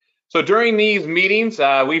So during these meetings,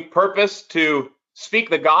 we've purposed to speak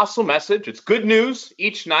the gospel message. It's good news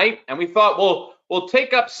each night, and we thought we'll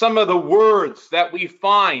take up some of the words that we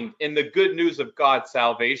find in the good news of God's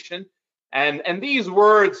salvation, and these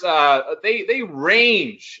words they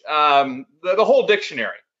range the whole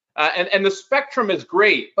dictionary, and the spectrum is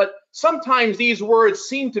great. But sometimes these words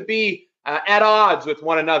seem to be at odds with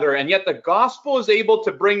one another, and yet the gospel is able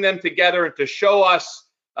to bring them together and to show us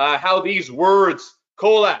how these words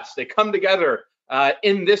coalesce. They come together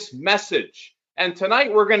in this message. And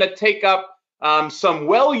tonight we're going to take up some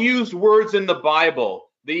well-used words in the Bible,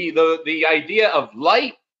 the idea of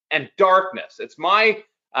light and darkness. It's my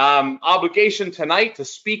obligation tonight to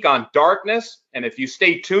speak on darkness. And if you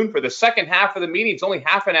stay tuned for the second half of the meeting, it's only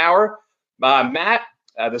half an hour. Matt,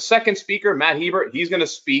 the second speaker, Matt Hebert, he's going to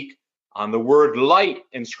speak on the word light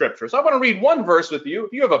in Scripture. So I want to read one verse with you.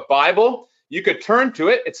 If you have a Bible, you could turn to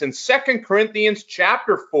it. It's in 2 Corinthians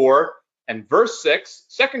chapter 4 and verse 6.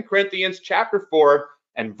 2 Corinthians chapter 4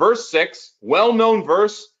 and verse 6, well-known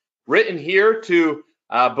verse written here to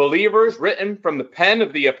believers, written from the pen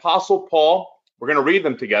of the Apostle Paul. We're going to read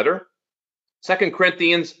them together. 2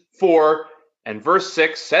 Corinthians 4 and verse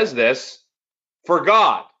 6 says this: "For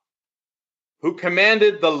God, who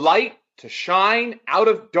commanded the light to shine out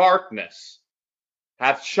of darkness,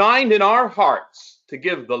 hath shined in our hearts to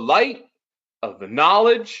give the light of the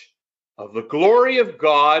knowledge of the glory of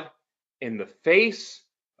God in the face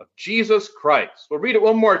of Jesus Christ." We'll read it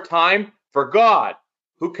one more time. "For God,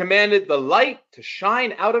 who commanded the light to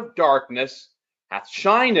shine out of darkness, hath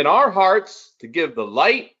shined in our hearts to give the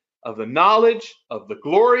light of the knowledge of the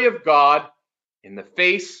glory of God in the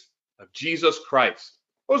face of Jesus Christ."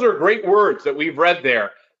 Those are great words that we've read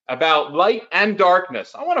there about light and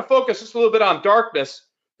darkness. I want to focus just a little bit on darkness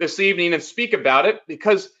this evening and speak about it,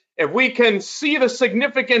 because if we can see the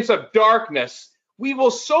significance of darkness, we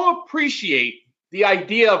will so appreciate the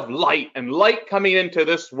idea of light and light coming into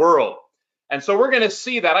this world. And so we're going to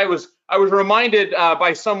see that. I was reminded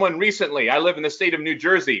by someone recently. I live in the state of New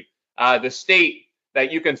Jersey, the state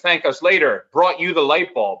that you can thank us later brought you the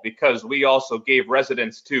light bulb, because we also gave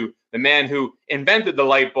residence to the man who invented the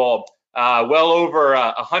light bulb well over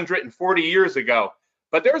 140 years ago.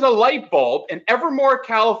 But there's a light bulb in Evermore,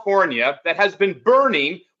 California, that has been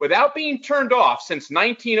burning without being turned off since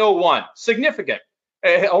 1901. Significant.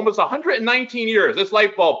 Almost 119 years. This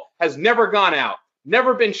light bulb has never gone out,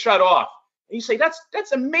 never been shut off. And you say,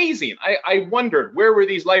 that's amazing. I wondered, where were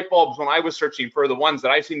these light bulbs when I was searching for the ones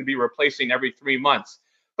that I seem to be replacing every 3 months?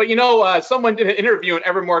 But, someone did an interview in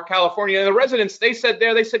Evermore, California, and the residents, they said,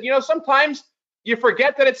 sometimes you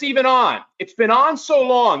forget that it's even on. It's been on so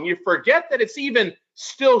long, you forget that it's even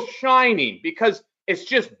still shining, because it's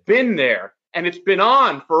just been there and it's been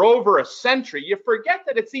on for over a century. You forget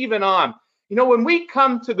that it's even on. When we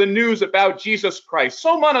come to the news about Jesus Christ,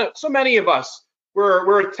 so many of us,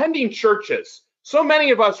 we're attending churches. So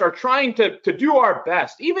many of us are trying to do our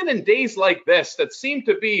best, even in days like this that seem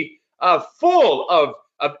to be full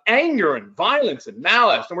of anger and violence and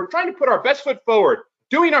malice. And we're trying to put our best foot forward,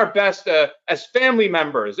 doing our best as family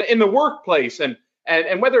members in the workplace, and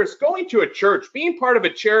whether it's going to a church, being part of a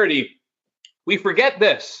charity. We forget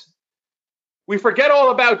this. We forget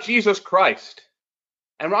all about Jesus Christ.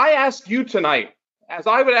 And I ask you tonight, as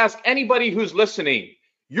I would ask anybody who's listening,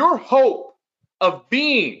 your hope of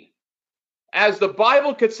being, as the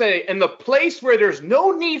Bible could say, in the place where there's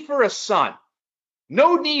no need for a sun,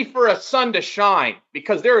 no need for a sun to shine,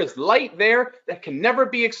 because there is light there that can never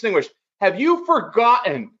be extinguished. Have you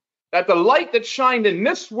forgotten that the light that shined in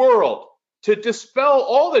this world to dispel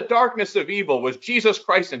all the darkness of evil was Jesus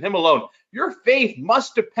Christ and Him alone? Your faith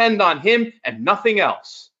must depend on Him and nothing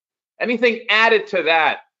else. Anything added to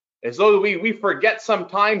that, as though we forget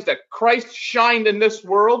sometimes that Christ shined in this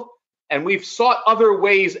world, and we've sought other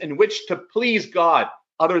ways in which to please God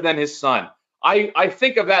other than His Son. I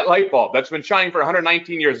think of that light bulb that's been shining for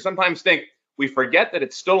 119 years. I sometimes think we forget that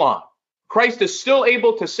it's still on. Christ is still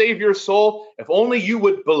able to save your soul if only you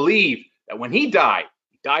would believe that when He died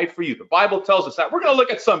for you. The Bible tells us that. We're going to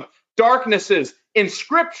look at some darknesses in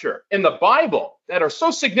Scripture, in the Bible, that are so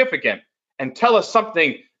significant and tell us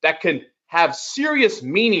something that can have serious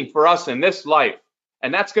meaning for us in this life.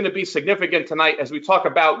 And that's going to be significant tonight as we talk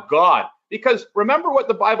about God. Because remember what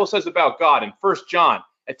the Bible says about God in 1 John.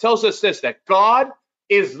 It tells us this, that God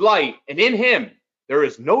is light, and in Him there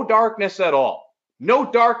is no darkness at all.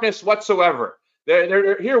 No darkness whatsoever.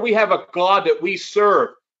 Here we have a God that we serve,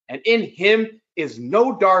 and in Him is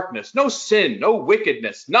no darkness, no sin, no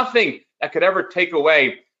wickedness, nothing that could ever take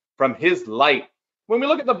away from His light. When we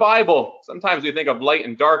look at the Bible, sometimes we think of light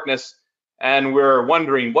and darkness, and we're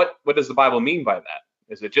wondering, what does the Bible mean by that?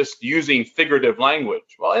 Is it just using figurative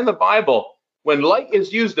language? Well, in the Bible, when light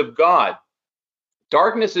is used of God,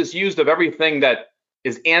 darkness is used of everything that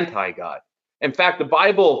is anti-God. In fact, the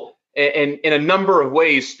Bible, in a number of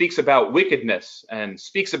ways, speaks about wickedness and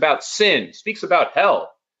speaks about sin, speaks about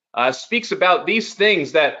hell, speaks about these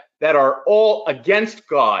things that are all against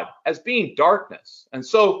God as being darkness. And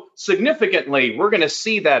so significantly, we're going to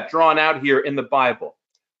see that drawn out here in the Bible.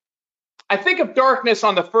 I think of darkness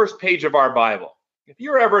on the first page of our Bible. If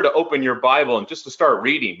you're ever to open your Bible and just to start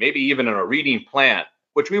reading, maybe even in a reading plan,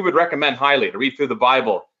 which we would recommend highly to read through the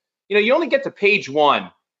Bible, you only get to page 1,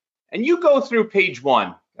 and you go through page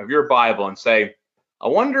 1 of your Bible and say, I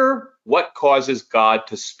wonder what causes God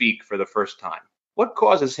to speak for the first time. What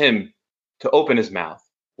causes him to open his mouth?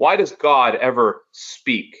 Why does God ever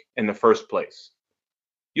speak in the first place?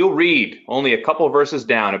 You'll read only a couple verses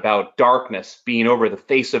down about darkness being over the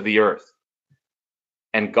face of the earth.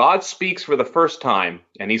 And God speaks for the first time,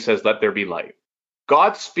 and he says, let there be light.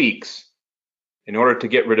 God speaks in order to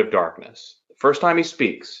get rid of darkness. The first time he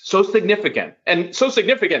speaks, so significant, and so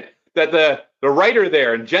significant that the writer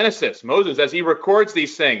there in Genesis, Moses, as he records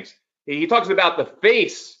these things, he talks about the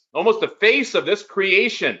face, almost the face of this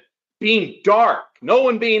creation being dark, no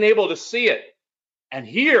one being able to see it. And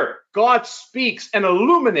here, God speaks and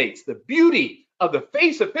illuminates the beauty of the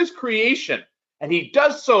face of his creation. And he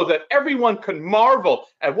does so that everyone can marvel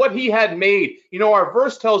at what he had made. Our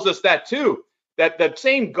verse tells us that too, that the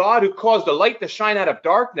same God who caused the light to shine out of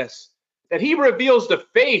darkness, that he reveals the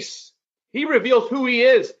face, he reveals who he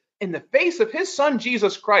is in the face of his son,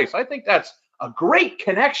 Jesus Christ. I think that's a great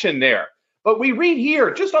connection there. But we read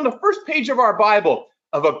here, just on the first page of our Bible,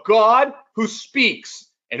 of a God who speaks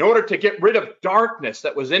in order to get rid of darkness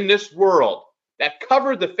that was in this world, that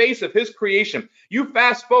covered the face of his creation. You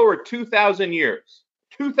fast forward 2,000 years,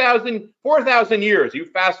 4,000 years, you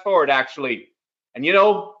fast forward actually. And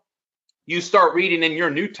you start reading in your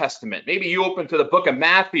New Testament. Maybe you open to the book of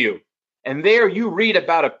Matthew, and there you read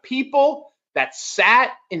about a people that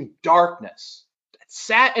sat in darkness,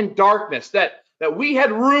 that we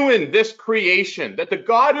had ruined this creation, that the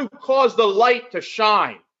God who caused the light to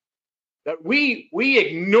shine, that we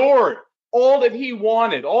ignored all that he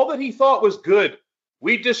wanted, all that he thought was good.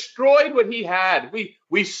 We destroyed what he had.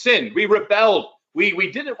 We sinned. We rebelled.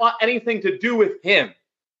 We didn't want anything to do with him.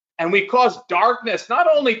 And we caused darkness not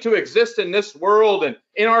only to exist in this world and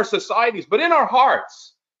in our societies, but in our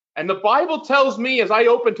hearts. And the Bible tells me, as I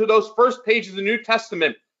open to those first pages of the New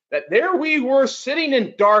Testament, that there we were sitting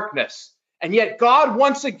in darkness. And yet God,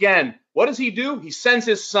 once again, what does he do? He sends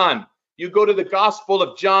his son. You go to the Gospel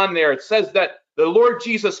of John there. It says that the Lord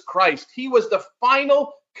Jesus Christ, he was the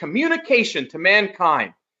final communication to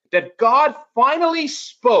mankind, that God finally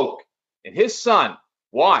spoke in his son.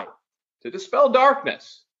 Why? To dispel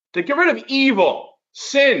darkness, to get rid of evil,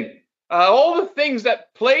 sin, all the things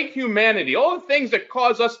that plague humanity, all the things that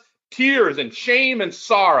cause us tears and shame and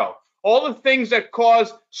sorrow, all the things that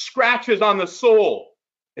cause scratches on the soul,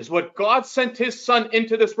 is what God sent his son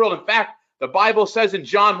into this world. In fact, the Bible says in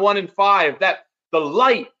John 1:5 that the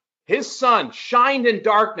light, his son, shined in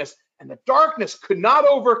darkness, and the darkness could not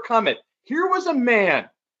overcome it. Here was a man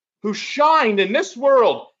who shined in this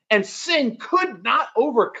world, and sin could not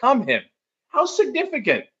overcome him. How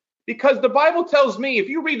significant. Because the Bible tells me, if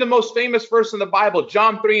you read the most famous verse in the Bible,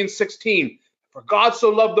 John 3:16, for God so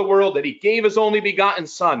loved the world that he gave his only begotten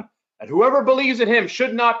son, that whoever believes in him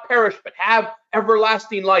should not perish, but have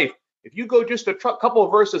everlasting life. If you go just a couple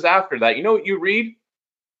of verses after that, you know what you read?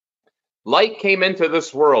 Light came into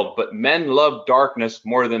this world, but men loved darkness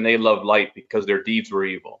more than they loved light because their deeds were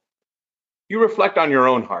evil. You reflect on your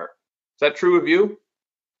own heart. Is that true of you?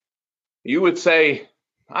 You would say,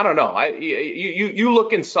 I don't know. You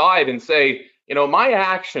look inside and say, my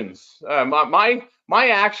actions, my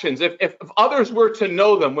actions, if others were to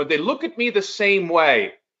know them, would they look at me the same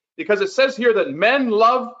way? Because it says here that men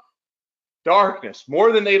love darkness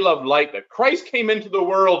more than they love light, that Christ came into the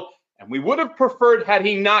world, and we would have preferred had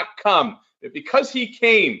he not come. But because he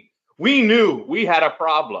came, we knew we had a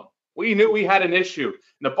problem. We knew we had an issue.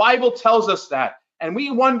 And the Bible tells us that. And we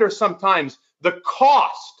wonder sometimes the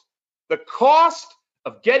cost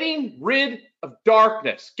of getting rid of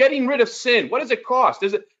darkness, getting rid of sin. What does it cost?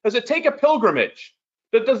 Does it take a pilgrimage?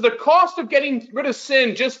 Does the cost of getting rid of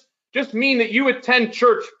sin just mean that you attend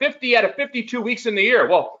church 50 out of 52 weeks in the year?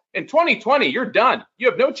 Well, in 2020, you're done. You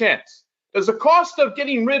have no chance. Does the cost of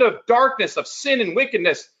getting rid of darkness, of sin and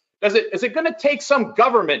wickedness, is it going to take some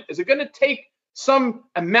government? Is it going to take some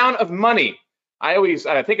amount of money? I always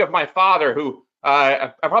think of my father, who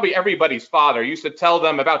probably everybody's father used to tell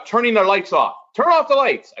them about turning their lights off. Turn off the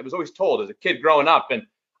lights. I was always told as a kid growing up, and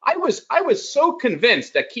I was so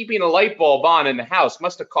convinced that keeping a light bulb on in the house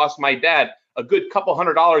must have cost my dad a good couple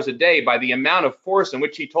 $100 a day by the amount of force in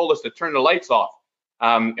which he told us to turn the lights off.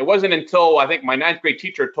 It wasn't until I think my ninth grade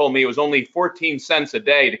teacher told me it was only 14 cents a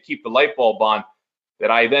day to keep the light bulb on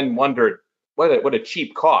that I then wondered what a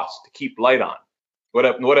cheap cost to keep light on.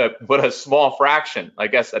 What a small fraction. I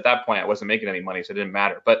guess at that point I wasn't making any money, so it didn't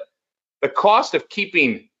matter. But the cost of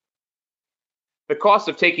taking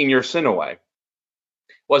your sin away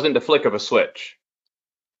wasn't the flick of a switch.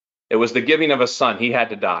 It was the giving of a son. He had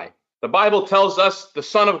to die. The Bible tells us the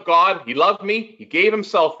Son of God, he loved me, he gave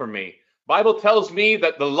himself for me. The Bible tells me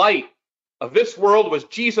that the light of this world was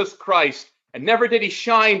Jesus Christ, and never did he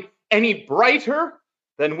shine any brighter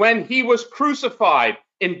than when he was crucified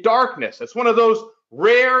in darkness. It's one of those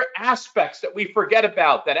rare aspects that we forget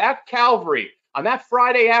about, that at Calvary, on that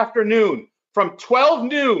Friday afternoon, from 12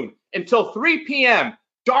 noon until 3 p.m.,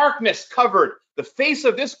 darkness covered the face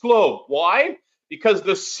of this globe. Why? Because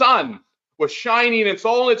the sun was shining in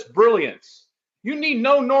all its brilliance. You need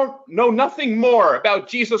know nothing more about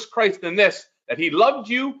Jesus Christ than this, that he loved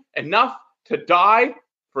you enough to die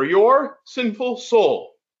for your sinful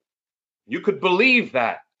soul. You could believe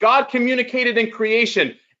that. God communicated in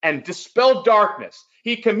creation and dispelled darkness.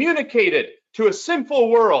 He communicated to a sinful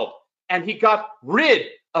world and he got rid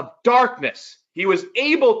of darkness. He was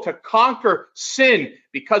able to conquer sin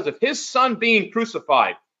because of his son being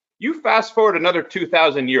crucified. You fast forward another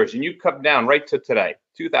 2,000 years and you come down right to today,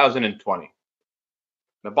 2020.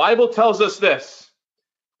 The Bible tells us this.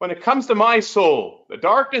 When it comes to my soul, the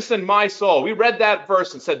darkness in my soul, we read that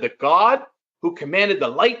verse and said that God, who commanded the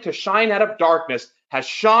light to shine out of darkness, has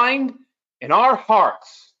shined in our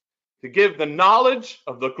hearts to give the knowledge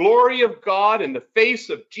of the glory of God in the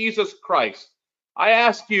face of Jesus Christ. I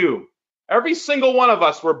ask you, every single one of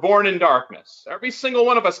us were born in darkness. Every single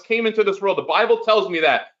one of us came into this world. The Bible tells me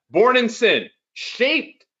that. Born in sin,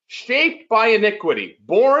 shaped by iniquity.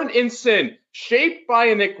 Born in sin, shaped by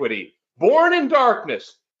iniquity. Born in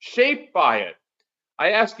darkness, shaped by it.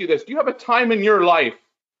 I ask you this, do you have a time in your life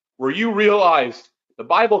where you realized the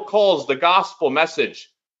Bible calls the gospel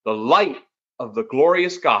message the light of the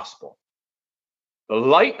glorious gospel? The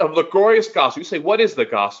light of the glorious gospel. You say, what is the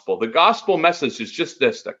gospel? The gospel message is just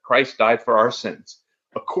this, that Christ died for our sins,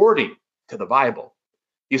 according to the Bible.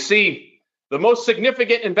 You see, the most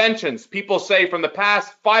significant inventions, people say, from the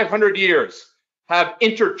past 500 years have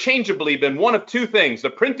interchangeably been one of two things, the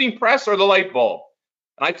printing press or the light bulb.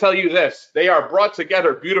 And I tell you this, they are brought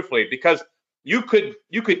together beautifully because you could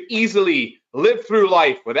easily live through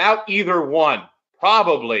life without either one,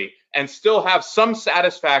 probably, and still have some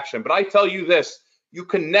satisfaction. But I tell you this, you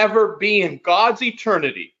can never be in God's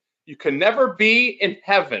eternity. You can never be in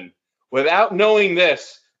heaven without knowing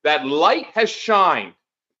this, that light has shined.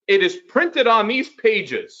 It is printed on these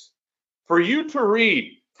pages for you to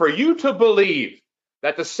read, for you to believe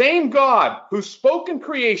that the same God who spoke in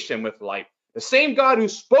creation with light, the same God who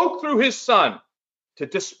spoke through his son to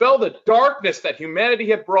dispel the darkness that humanity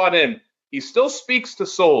had brought in, he still speaks to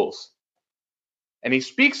souls. And he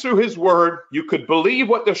speaks through his word. You could believe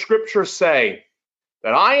what the scriptures say,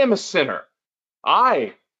 that I am a sinner.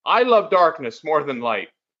 I love darkness more than light.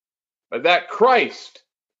 But that Christ,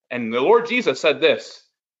 and the Lord Jesus said this,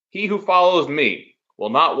 he who follows me will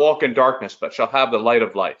not walk in darkness, but shall have the light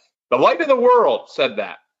of life. The light of the world said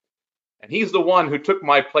that. And he's the one who took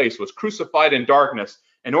my place, was crucified in darkness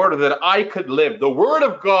in order that I could live. The word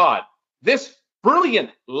of God, this brilliant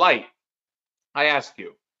light. I ask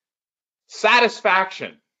you,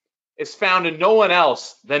 satisfaction is found in no one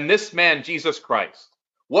else than this man, Jesus Christ.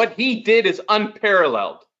 What he did is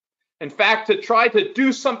unparalleled. In fact, to try to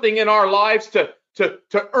do something in our lives to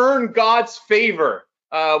earn God's favor,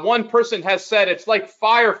 one person has said it's like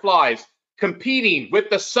fireflies competing with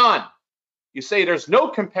the sun. You say there's no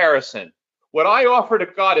comparison. What I offer to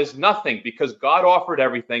God is nothing because God offered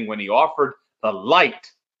everything when he offered the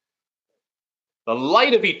light. The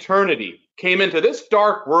light of eternity came into this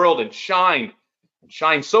dark world and shined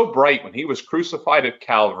so bright when he was crucified at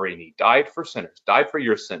Calvary and he died for sinners, died for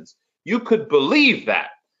your sins. You could believe that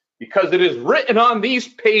because it is written on these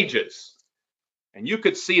pages. And you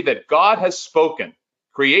could see that God has spoken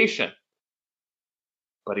creation.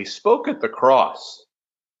 But he spoke at the cross.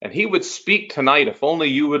 And he would speak tonight if only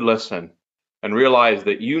you would listen and realize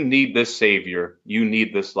that you need this Savior. You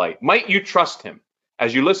need this light. Might you trust him?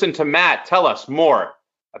 As you listen to Matt tell us more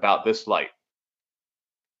about this light.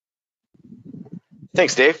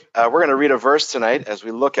 Thanks, Dave. We're going to read a verse tonight as we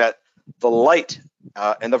look at the light.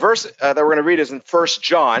 And the verse that we're going to read is in 1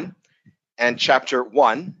 John and chapter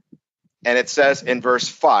 1. And it says in verse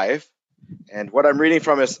 5, And what I'm reading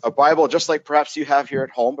from is a Bible just like perhaps you have here at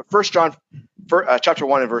home. But 1 John chapter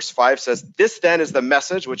 1 and verse 5 says, "This then is the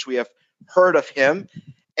message which we have heard of him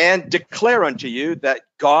and declare unto you, that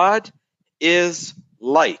God is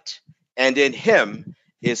light, and in him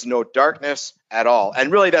is no darkness at all."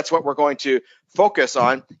 And really that's what we're going to focus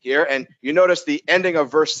on here. And you notice the ending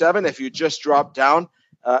of verse 7. If you just drop down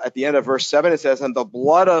at the end of verse 7, it says, "And the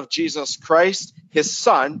blood of Jesus Christ, his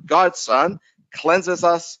son, God's son, cleanses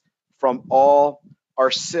us from all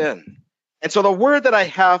our sin." And so the word that I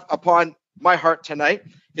have upon my heart tonight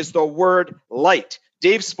is the word light.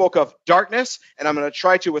 Dave spoke of darkness, and I'm going to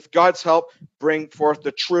try to, with God's help, bring forth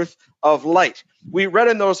the truth of light. We read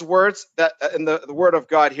in those words, that in the word of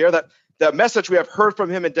God here, that the message we have heard from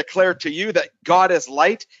him and declared to you, that God is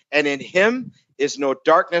light, and in him is no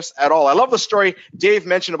darkness at all. I love the story Dave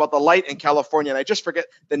mentioned about the light in California, and I just forget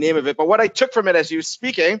the name of it. But what I took from it as he was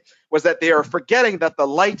speaking was that they are forgetting that the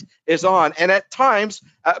light is on. And at times,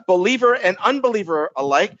 believer and unbeliever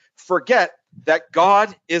alike forget that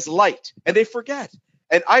God is light, and they forget.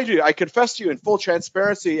 And I do. I confess to you in full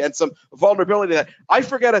transparency and some vulnerability that I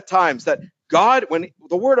forget at times that God, when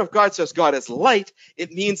the word of God says God is light,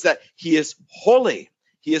 it means that he is holy.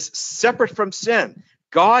 He is separate from sin.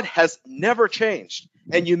 God has never changed.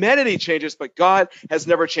 And humanity changes, but God has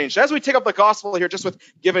never changed. As we take up the gospel here, just with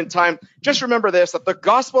given time, just remember this, that the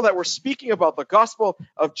gospel that we're speaking about, the gospel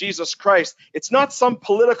of Jesus Christ, it's not some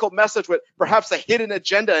political message with perhaps a hidden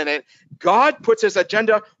agenda in it. God puts his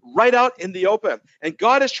agenda right out in the open. And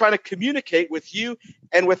God is trying to communicate with you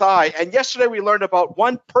and with I. And yesterday we learned about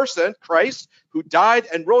one person, Christ, who died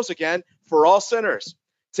and rose again for all sinners.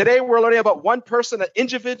 Today, we're learning about one person that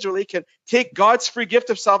individually can take God's free gift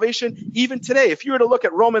of salvation even today. If you were to look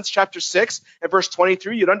at Romans chapter 6 and verse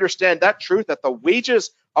 23, you'd understand that truth, that the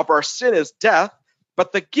wages of our sin is death,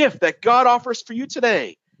 but the gift that God offers for you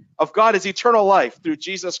today of God is eternal life through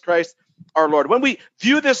Jesus Christ our Lord. When we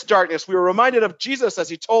view this darkness, we are reminded of Jesus as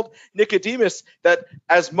he told Nicodemus that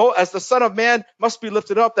as the Son of Man must be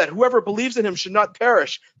lifted up, that whoever believes in him should not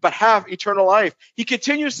perish, but have eternal life. He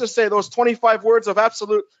continues to say those 25 words of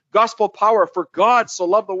absolute gospel power. For God so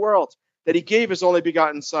loved the world that he gave his only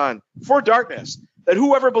begotten Son for darkness, that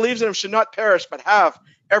whoever believes in him should not perish, but have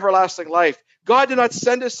everlasting life. God did not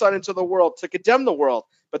send his Son into the world to condemn the world,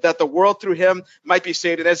 but that the world through him might be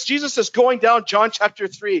saved. And as Jesus is going down John chapter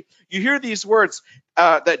 3, you hear these words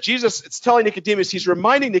that Jesus is telling Nicodemus. He's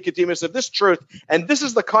reminding Nicodemus of this truth. And this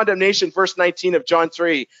is the condemnation, verse 19 of John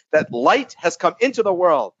 3, that light has come into the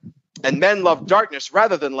world, and men love darkness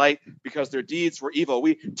rather than light because their deeds were evil.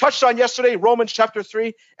 We touched on yesterday Romans chapter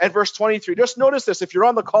 3 and verse 23. Just notice this. If you're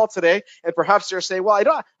on the call today and perhaps you're saying,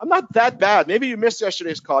 well, I'm not that bad. Maybe you missed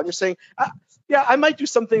yesterday's call and you're saying, yeah, I might do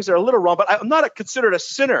some things that are a little wrong, but I'm not considered a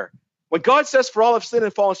sinner. When God says for all have sinned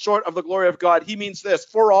and fallen short of the glory of God, he means this: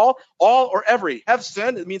 for all or every have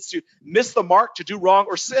sinned. It means to miss the mark, to do wrong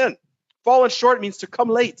or sin. Fallen short means to come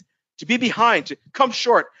late, to be behind, to come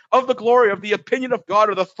short of the glory, of the opinion of God,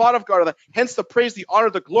 or the thought of God, or hence the praise, the honor,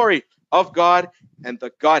 the glory of God and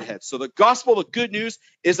the Godhead. So the gospel, the good news,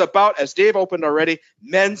 is about, as Dave opened already,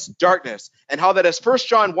 men's darkness, and how that, as 1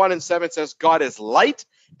 John 1 and 7 says, God is light,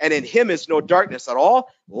 and in him is no darkness at all.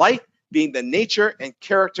 Light being the nature and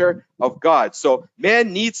character of God. So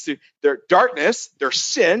man needs their darkness, their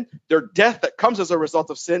sin, their death that comes as a result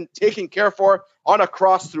of sin, taken care for on a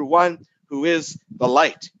cross through one who is the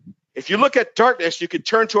light. If you look at darkness, you could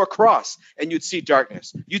turn to a cross and you'd see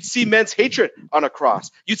darkness. You'd see men's hatred on a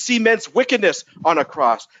cross. You'd see men's wickedness on a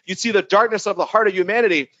cross. You'd see the darkness of the heart of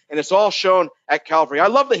humanity, and it's all shown at Calvary. I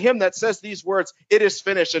love the hymn that says these words, "It is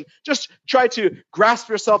finished." And just try to grasp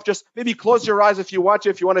yourself. Just maybe close your eyes if you want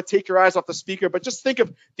to take your eyes off the speaker. But just think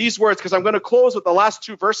of these words, because I'm going to close with the last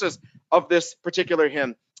two verses of this particular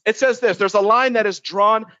hymn. It says this: there's a line that is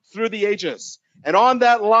drawn through the ages, and on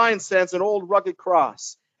that line stands an old rugged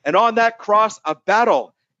cross. And on that cross, a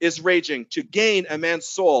battle is raging to gain a man's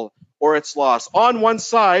soul or its loss. On one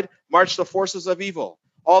side march the forces of evil,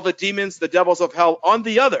 all the demons, the devils of hell. On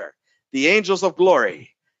the other, the angels of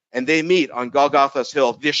glory. And they meet on Golgotha's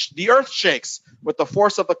hill. The earth shakes with the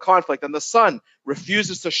force of the conflict, and the sun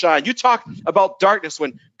refuses to shine. You talk about darkness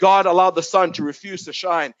when God allowed the sun to refuse to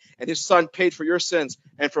shine, and his son paid for your sins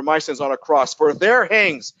and for my sins on a cross. For there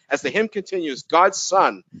hangs, as the hymn continues, God's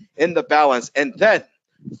son in the balance. And then,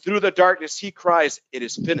 through the darkness, he cries, "It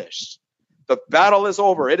is finished." The battle is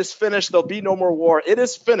over. It is finished. There'll be no more war. It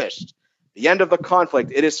is finished. The end of the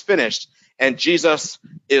conflict. It is finished. And Jesus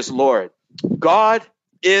is Lord. God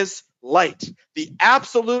is light. The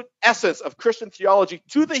absolute essence of Christian theology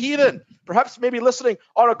to the heathen. Perhaps maybe listening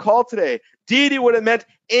on a call today. Deity would have meant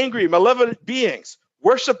angry, malevolent beings.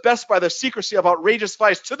 worship best by the secrecy of outrageous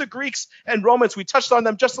vice. To the Greeks and Romans, we touched on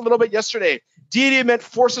them just a little bit yesterday. Deity meant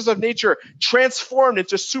forces of nature transformed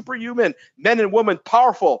into superhuman men and women,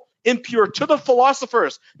 powerful, impure. To the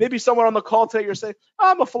philosophers, maybe someone on the call today, you're saying,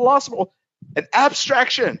 I'm a philosopher. An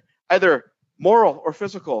abstraction, either moral or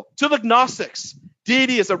physical. To the Gnostics,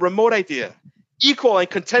 deity is a remote idea. Equal and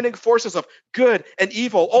contending forces of good and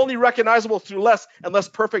evil, only recognizable through less and less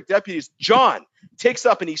perfect deputies. John takes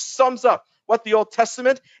up and he sums up what the Old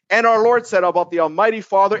Testament and our Lord said about the Almighty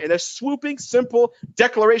Father in a swooping, simple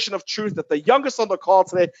declaration of truth that the youngest on the call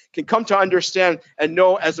today can come to understand and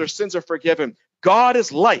know as their sins are forgiven. God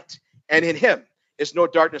is light, and in him is no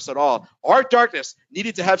darkness at all. Our darkness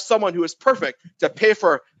needed to have someone who is perfect to pay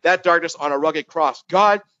for that darkness on a rugged cross.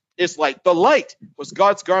 God is light. The light was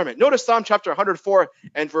God's garment. Notice Psalm chapter 104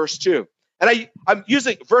 and verse 2. And I'm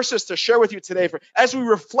using verses to share with you today. As we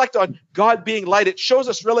reflect on God being light, it shows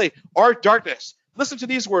us really our darkness. Listen to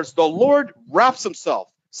these words. The Lord wraps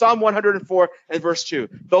himself. Psalm 104 and verse 2.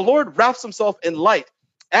 The Lord wraps himself in light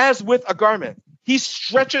as with a garment. He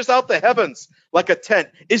stretches out the heavens like a tent.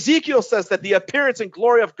 Ezekiel says that the appearance and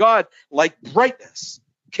glory of God like brightness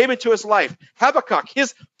came into his life. Habakkuk,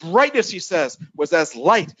 his brightness, he says, was as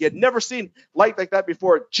light. He had never seen light like that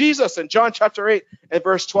before. Jesus in John chapter 8 and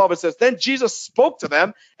verse 12, it says, then Jesus spoke to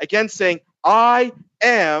them again saying, I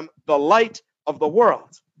am the light of the world.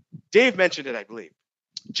 Dave mentioned it, I believe.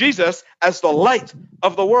 Jesus as the light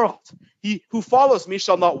of the world. He who follows me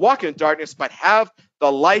shall not walk in darkness, but have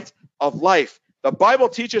the light of life. The Bible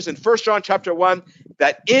teaches in 1 John chapter 1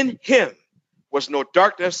 that in him was no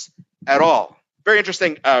darkness at all. Very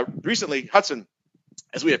interesting. Recently, Hudson,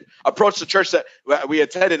 as we had approached the church that we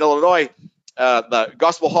attended in Illinois, the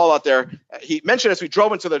Gospel Hall out there, he mentioned as we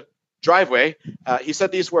drove into the driveway, he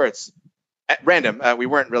said these words at random. We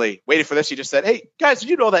weren't really waiting for this. He just said, hey, guys, did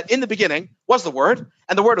you know that in the beginning was the Word,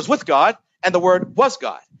 and the Word was with God, and the Word was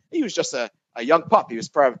God? He was just a young pup. He was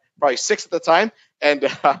probably 6 at the time. And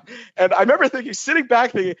I remember sitting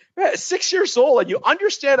back thinking, man, 6 years old, and you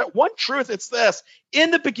understand that one truth, it's this.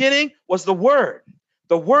 In the beginning was the Word.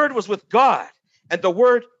 The Word was with God, and the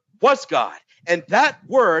Word was God. And that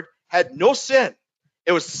Word had no sin.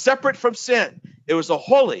 It was separate from sin. It was a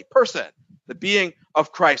holy person, the being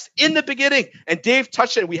of Christ. In the beginning, and Dave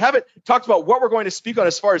touched it, and we haven't talked about what we're going to speak on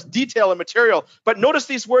as far as detail and material, but notice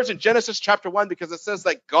these words in Genesis chapter 1, because it says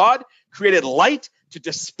that God created light to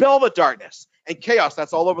dispel the darkness and chaos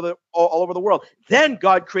that's all over the world. Then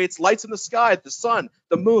God creates lights in the sky, the sun,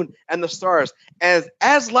 the moon, and the stars. And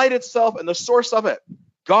as light itself and the source of it,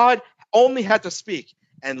 God only had to speak,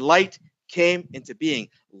 and light came into being.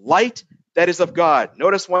 Light that is of God.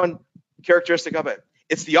 Notice one characteristic of it.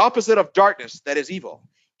 It's the opposite of darkness that is evil.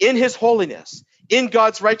 In his holiness, in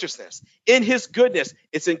God's righteousness, in his goodness,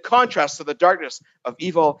 it's in contrast to the darkness of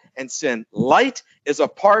evil and sin. Light is a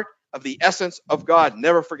part of the essence of God.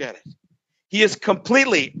 Never forget it. He is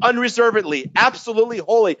completely, unreservedly, absolutely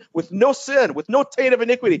holy, with no sin, with no taint of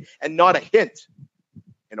iniquity, and not a hint.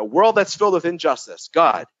 In a world that's filled with injustice,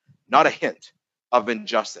 God, not a hint of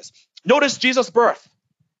injustice. Notice Jesus' birth,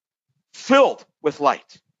 filled with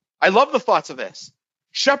light. I love the thoughts of this.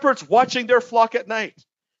 Shepherds watching their flock at night,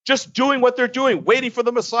 just doing what they're doing, waiting for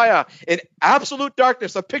the Messiah in absolute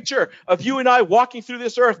darkness. A picture of you and I walking through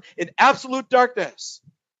this earth in absolute darkness.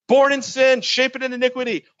 Born in sin, shapen in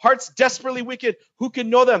iniquity, hearts desperately wicked. Who can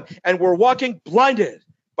know them? And we're walking blinded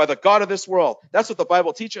by the God of this world. That's what the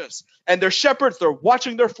Bible teaches. And they're shepherds. They're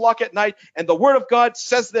watching their flock at night. And the word of God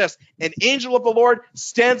says this: an angel of the Lord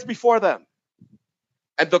stands before them.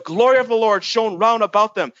 And the glory of the Lord shone round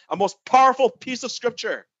about them, a most powerful piece of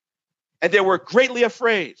scripture. And they were greatly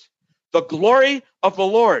afraid. The glory of the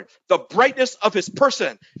Lord, the brightness of his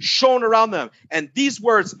person shone around them. And these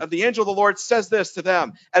words of the angel of the Lord says this to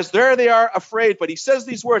them, as there they are afraid. But he says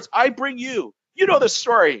these words, I bring you. You know this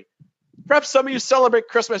story. Perhaps some of you celebrate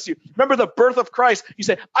Christmas. You remember the birth of Christ. You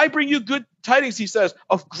say, I bring you good tidings, he says,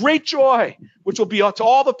 of great joy, which will be to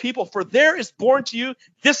all the people. For there is born to you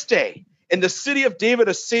this day in the city of David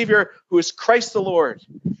a Savior who is Christ the Lord.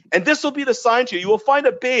 And this will be the sign to you. You will find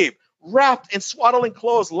a babe wrapped in swaddling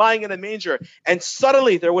clothes, lying in a manger. And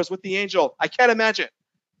suddenly there was with the angel, I can't imagine,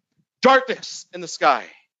 darkness in the sky.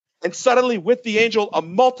 And suddenly with the angel, a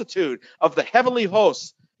multitude of the heavenly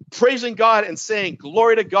hosts, praising God and saying,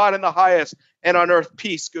 glory to God in the highest, and on earth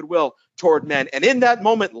peace, goodwill toward men. And in that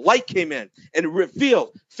moment, light came in and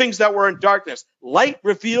revealed things that were in darkness. Light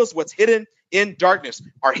reveals what's hidden in darkness.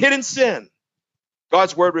 Our hidden sin,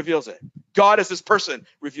 God's word reveals it. God as his person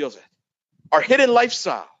reveals it. Our hidden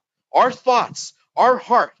lifestyle, our thoughts, our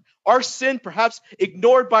heart, Our sin perhaps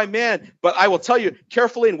ignored by man, but I will tell you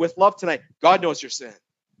carefully and with love tonight, God knows your sin.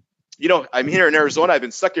 You know, I'm here in Arizona. I've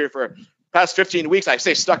been stuck here for past 15 weeks. I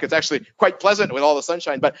say stuck. It's actually quite pleasant with all the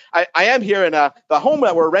sunshine. But I am here in the home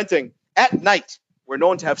that we're renting at night. We're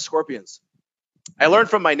known to have scorpions. I learned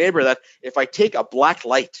from my neighbor that if I take a black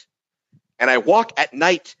light and I walk at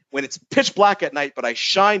night when it's pitch black at night, but I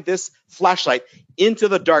shine this flashlight into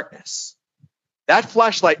the darkness, that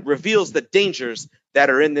flashlight reveals the dangers that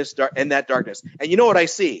are in that darkness. And you know what I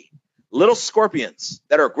see? Little scorpions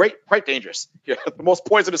that are quite dangerous. The most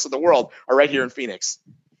poisonous in the world are right here in Phoenix.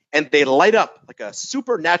 And they light up like a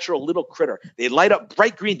supernatural little critter. They light up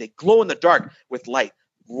bright green. They glow in the dark with light.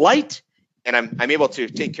 Light, and I'm able to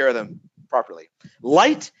take care of them properly.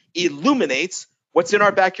 Light illuminates what's in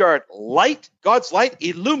our backyard. Light, God's light,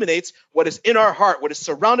 illuminates what is in our heart, what is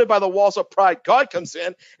surrounded by the walls of pride. God comes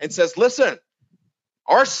in and says, listen,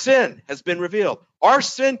 our sin has been revealed. Our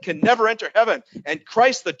sin can never enter heaven. And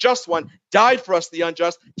Christ, the just one, died for us, the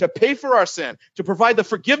unjust, to pay for our sin, to provide the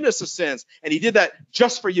forgiveness of sins. And he did that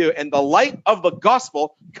just for you. And the light of the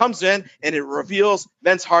gospel comes in and it reveals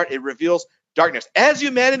men's heart. It reveals darkness. As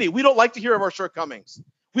humanity, we don't like to hear of our shortcomings.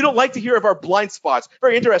 We don't like to hear of our blind spots.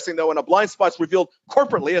 Very interesting, though, when a blind spot's revealed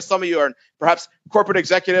corporately, as some of you are perhaps corporate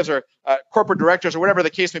executives or corporate directors or whatever the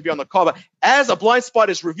case may be on the call. But as a blind spot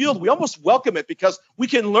is revealed, we almost welcome it because we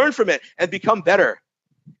can learn from it and become better.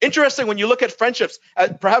 Interesting when you look at friendships,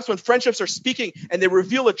 perhaps when friendships are speaking and they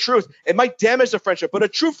reveal a truth, it might damage the friendship, but a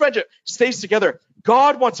true friendship stays together.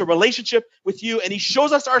 God wants a relationship with you, and he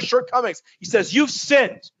shows us our shortcomings. He says, you've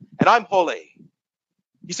sinned, and I'm holy.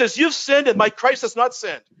 He says, you've sinned and my Christ has not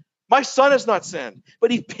sinned. My son has not sinned,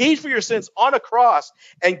 but he paid for your sins on a cross.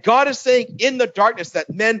 And God is saying in the darkness that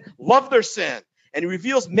men love their sin, and he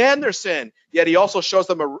reveals man their sin, yet he also shows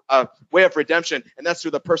them a way of redemption, and that's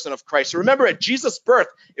through the person of Christ. So remember, at Jesus' birth,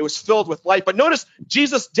 it was filled with light. But notice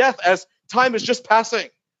Jesus' death as time is just passing.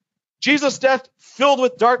 Jesus' death filled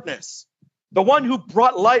with darkness. The one who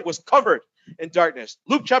brought light was covered in darkness.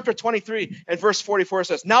 Luke chapter 23 and verse 44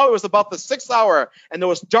 says, now it was about the 6th hour, and there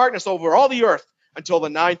was darkness over all the earth until the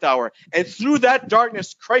 9th hour. And through that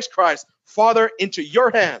darkness, Christ cries, Father, into your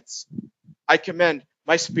hands I commend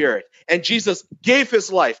my spirit. And Jesus gave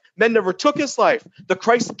his life. Men never took his life. The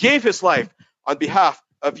Christ gave his life on behalf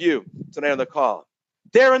of you tonight on the call.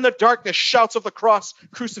 There in the darkness, shouts of the cross,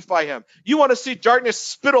 crucify him. You want to see darkness,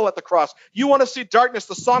 spittle at the cross. You want to see darkness,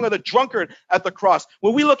 the song of the drunkard at the cross.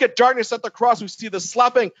 When we look at darkness at the cross, we see the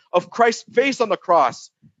slapping of Christ's face on the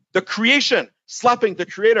cross. The creation slapping the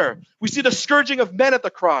creator. We see the scourging of men at the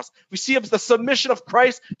cross. We see the submission of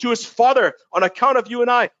Christ to his Father on account of you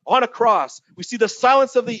and I on a cross. We see the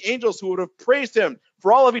silence of the angels who would have praised him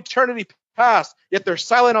for all of eternity past, yet they're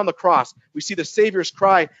silent on the cross. We see the Savior's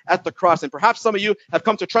cry at the cross. And perhaps some of you have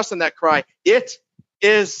come to trust in that cry. It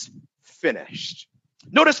is finished.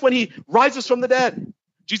 Notice when he rises from the dead.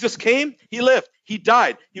 Jesus came, he lived, he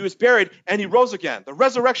died, he was buried, and he rose again. The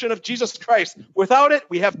resurrection of Jesus Christ. Without it,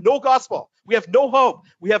 we have no gospel. We have no hope.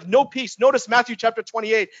 We have no peace. Notice Matthew chapter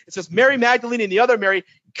 28. It says, Mary Magdalene and the other Mary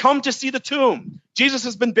come to see the tomb. Jesus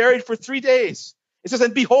has been buried for 3 days. It says,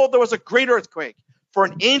 and behold, there was a great earthquake. For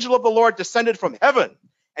an angel of the Lord descended from heaven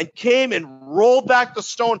and came and rolled back the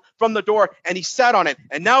stone from the door, and he sat on it.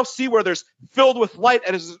 And now see where there's filled with light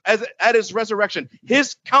at his resurrection.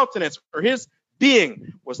 His countenance, or his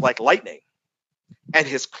being, was like lightning, and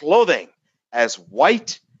his clothing as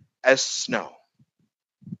white as snow.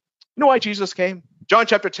 You know why Jesus came? John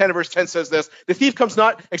chapter 10 verse 10 says this, the thief comes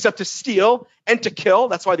not except to steal and to kill.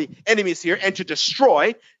 That's why the enemy is here, and to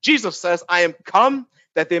destroy. Jesus says, I am come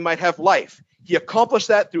that they might have life. He accomplished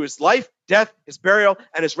that through his life, death, his burial,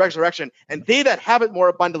 and his resurrection. And they that have it more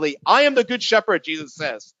abundantly. I am the good shepherd, Jesus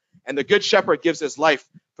says. And the good shepherd gives his life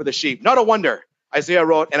for the sheep. Not a wonder Isaiah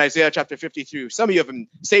wrote in Isaiah chapter 53. Some of you have been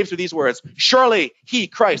saved through these words. Surely he,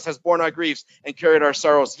 Christ, has borne our griefs and carried our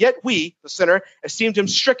sorrows. Yet we, the sinner, esteemed him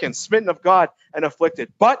stricken, smitten of God, and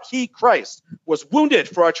afflicted. But he, Christ, was wounded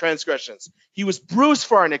for our transgressions. He was bruised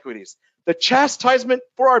for our iniquities. The chastisement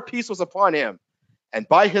for our peace was upon him. And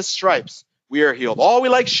by his stripes we are healed. All we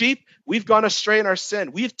like sheep, we've gone astray in our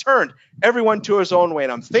sin. We've turned everyone to his own way.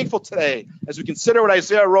 And I'm thankful today as we consider what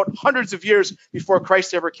Isaiah wrote hundreds of years before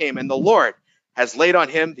Christ ever came. And the Lord has laid on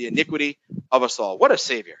him the iniquity of us all. What a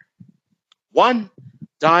Savior. One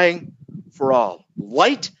dying for all.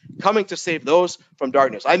 Light coming to save those from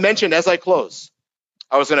darkness. I mentioned as I close,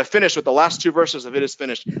 I was going to finish with the last 2 verses of It Is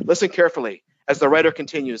Finished. Listen carefully as the writer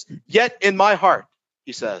continues. Yet in my heart,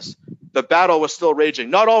 he says, the battle was still raging.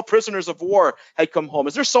 Not all prisoners of war had come home.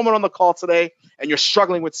 Is there someone on the call today and you're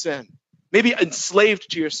struggling with sin? Maybe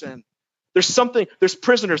enslaved to your sin. There's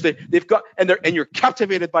prisoners. They've got, and you're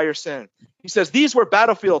captivated by your sin. He says, these were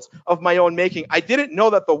battlefields of my own making. I didn't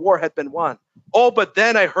know that the war had been won. Oh, but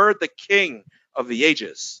then I heard the King of the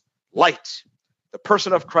ages, light, the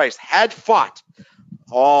person of Christ, had fought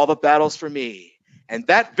all the battles for me. And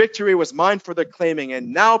that victory was mine for the claiming.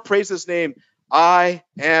 And now, praise his name, I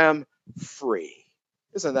am free.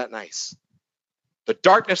 Isn't that nice? The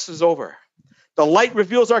darkness is over. The light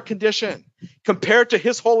reveals our condition compared to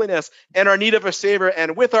his holiness and our need of a Savior.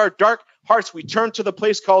 And with our dark hearts, we turn to the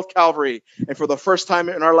place called Calvary. And for the first time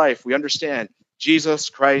in our life, we understand Jesus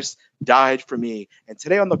Christ died for me. And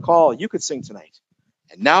today on the call, you could sing tonight.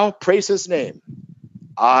 And now, praise his name.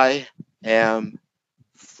 I am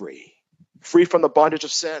free. Free from the bondage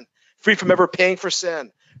of sin. Free from ever paying for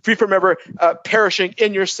sin. Free from ever perishing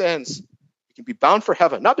in your sins. You can be bound for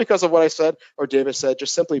heaven, not because of what I said or David said,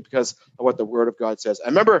 just simply because of what the word of God says. I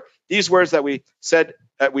remember these words that we said,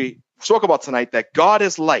 that we spoke about tonight, that God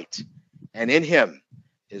is light, and in him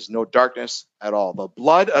is no darkness at all. The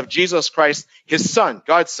blood of Jesus Christ, his son,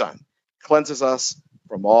 God's son, cleanses us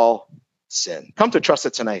from all sin. Come to trust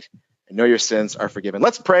it tonight and know your sins are forgiven.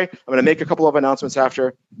 Let's pray. I'm going to make a couple of announcements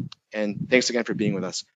after, and thanks again for being with us.